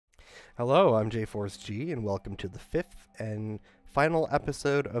Hello, I'm JForceG, and welcome to the fifth and final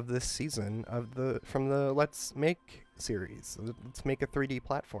episode of this season of from the Let's Make series. Let's make a 3D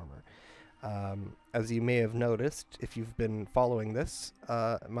platformer. As you may have noticed, if you've been following this,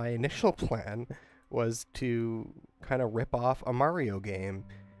 my initial plan was to kind of rip off a Mario game,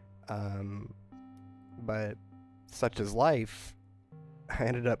 but such is life. I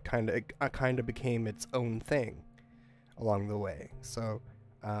ended up kind of became its own thing along the way. So.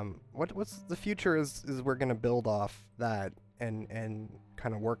 What's the future is we're gonna build off that and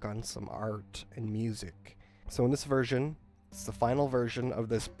kind of work on some art and music. So in this version, it's the final version of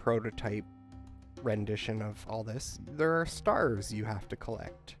this prototype rendition of all this. There are stars you have to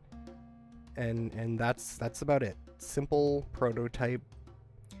collect, and that's about it. Simple prototype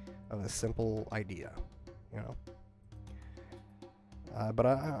of a simple idea, you know. But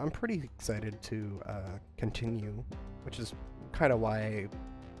I'm pretty excited to continue, which is kind of why I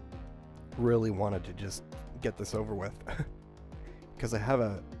really wanted to just get this over with, because I have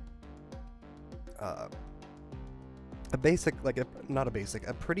a basic,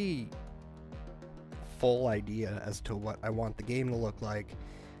 a pretty full idea as to what I want the game to look like,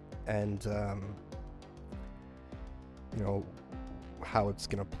 and you know, how it's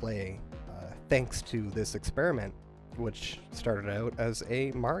gonna play, thanks to this experiment, which started out as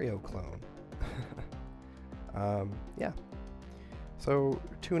a Mario clone. Yeah. So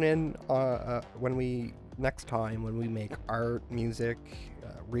tune in next time when we make art, music,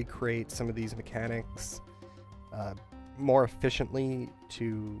 recreate some of these mechanics more efficiently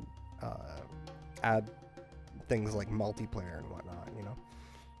to add things like multiplayer and whatnot. You know,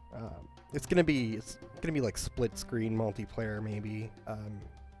 it's gonna be like split screen multiplayer, maybe.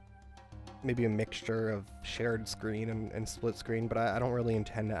 Maybe a mixture of shared screen and split screen, but I don't really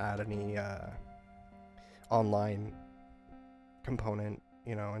intend to add any online component,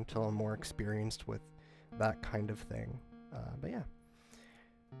 you know, until I'm more experienced with that kind of thing. But yeah,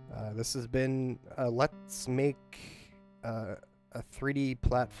 this has been Let's Make a 3D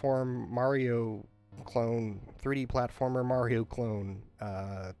platform Mario clone, 3D platformer Mario clone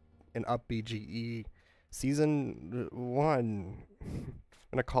in UPBGE Season 1.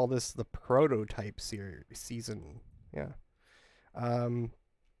 I'm gonna call this the prototype season. Yeah.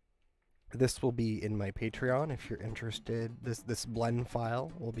 This will be in my Patreon if you're interested. This blend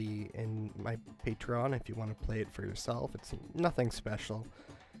file will be in my Patreon if you want to play it for yourself. It's nothing special.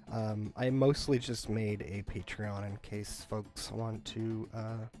 I mostly just made a Patreon in case folks want to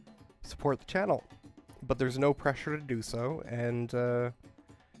support the channel, but there's no pressure to do so. And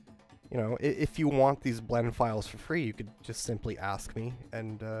you know, if you want these blend files for free, you could just simply ask me,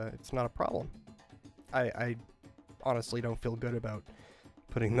 and it's not a problem. I honestly don't feel good about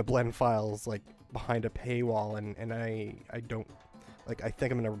putting the blend files like behind a paywall, and I don't, like, I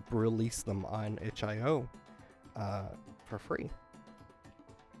think I'm gonna release them on itch.io for free.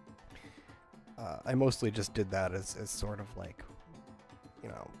 I mostly just did that as sort of like, you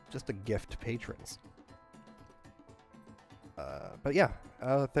know, just a gift to patrons. But yeah,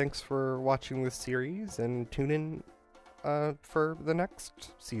 thanks for watching this series, and tune in for the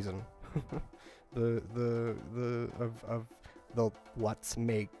next season. the Let's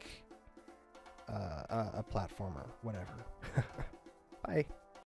Make a platformer, whatever. Bye.